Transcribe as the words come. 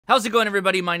How's it going,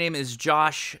 everybody? My name is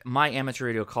Josh. My amateur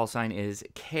radio call sign is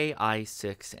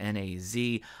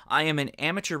KI6NAZ. I am an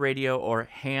amateur radio or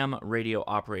ham radio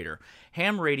operator.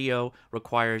 Ham radio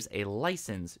requires a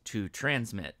license to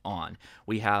transmit on.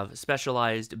 We have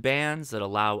specialized bands that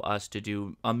allow us to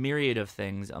do a myriad of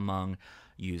things among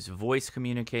use voice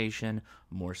communication,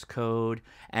 Morse code,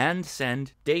 and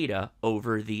send data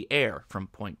over the air from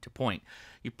point to point.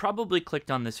 You probably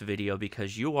clicked on this video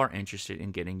because you are interested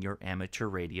in getting your amateur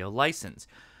radio license.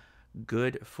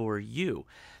 Good for you.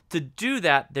 To do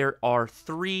that, there are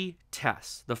 3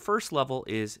 tests. The first level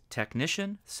is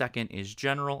technician, second is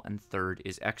general, and third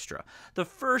is extra. The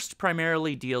first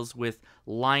primarily deals with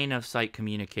line of sight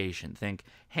communication. Think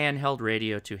handheld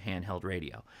radio to handheld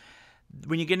radio.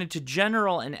 When you get into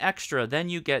general and extra, then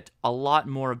you get a lot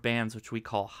more bands, which we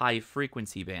call high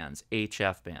frequency bands,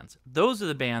 HF bands. Those are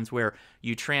the bands where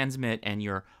you transmit and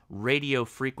your radio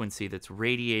frequency that's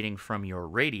radiating from your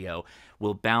radio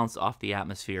will bounce off the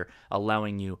atmosphere,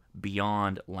 allowing you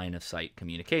beyond line of sight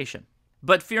communication.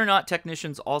 But fear not,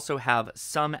 technicians also have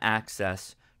some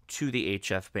access to the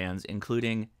HF bands,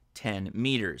 including 10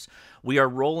 meters. We are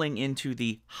rolling into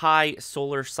the high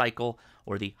solar cycle,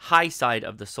 or the high side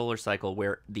of the solar cycle,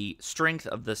 where the strength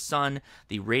of the sun,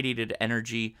 the radiated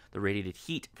energy, the radiated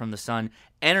heat from the sun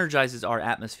energizes our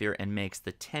atmosphere and makes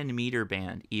the 10-meter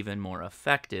band even more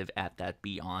effective at that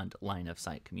beyond line of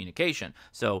sight communication.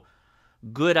 So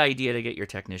good idea to get your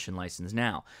technician license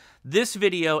now. This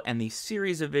video and the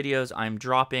series of videos I'm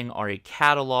dropping are a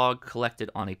catalog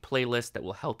collected on a playlist that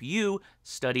will help you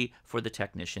study for the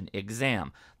technician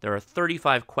exam. There are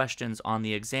 35 questions on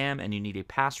the exam, and you need a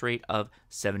pass rate of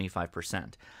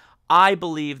 75%. I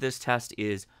believe this test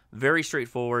is very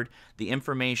straightforward. The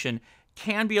information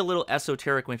can be a little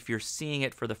esoteric if you're seeing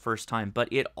it for the first time, but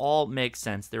it all makes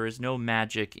sense. There is no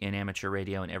magic in amateur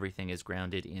radio, and everything is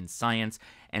grounded in science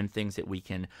and things that we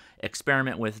can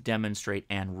experiment with, demonstrate,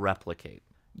 and replicate.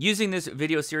 Using this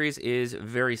video series is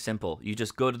very simple. You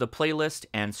just go to the playlist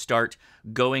and start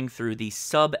going through the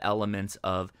sub-elements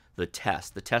of the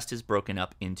test. The test is broken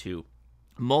up into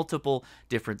multiple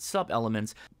different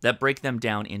sub-elements that break them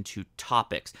down into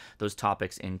topics. Those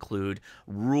topics include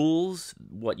rules,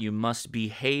 what you must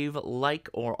behave like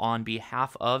or on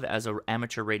behalf of as an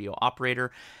amateur radio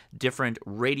operator, different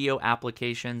radio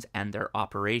applications and their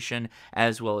operation,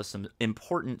 as well as some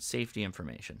important safety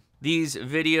information. These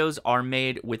videos are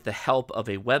made with the help of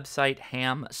a website,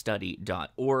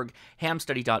 hamstudy.org.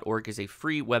 Hamstudy.org is a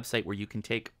free website where you can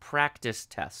take practice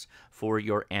tests for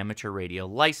your amateur radio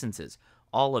licenses.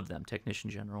 All of them, technician,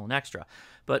 general, and extra.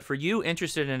 But for you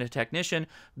interested in a technician,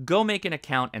 go make an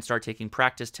account and start taking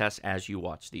practice tests as you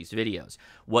watch these videos.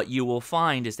 What you will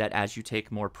find is that as you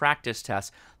take more practice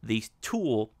tests, the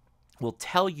tool will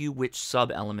tell you which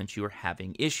sub-elements you are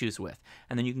having issues with,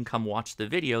 and then you can come watch the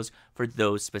videos for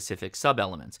those specific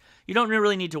sub-elements. You don't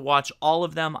really need to watch all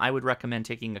of them. I would recommend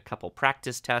taking a couple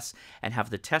practice tests and have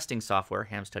the testing software,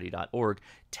 hamstudy.org,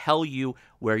 tell you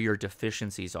where your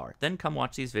deficiencies are. Then come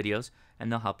watch these videos,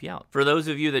 and they'll help you out. For those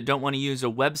of you that don't want to use a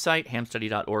website,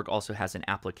 hamstudy.org also has an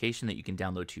application that you can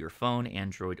download to your phone,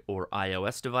 Android, or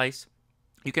iOS device.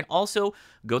 You can also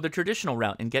go the traditional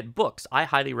route and get books. I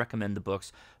highly recommend the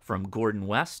books from Gordon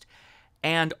West,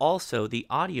 and also the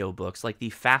audio books like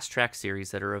the Fast Track series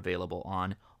that are available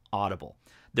on Audible.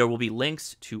 There will be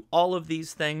links to all of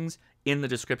these things in the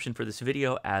description for this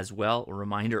video, as well a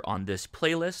reminder on this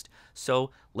playlist.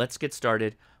 So let's get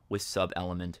started with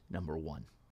sub-element number 1.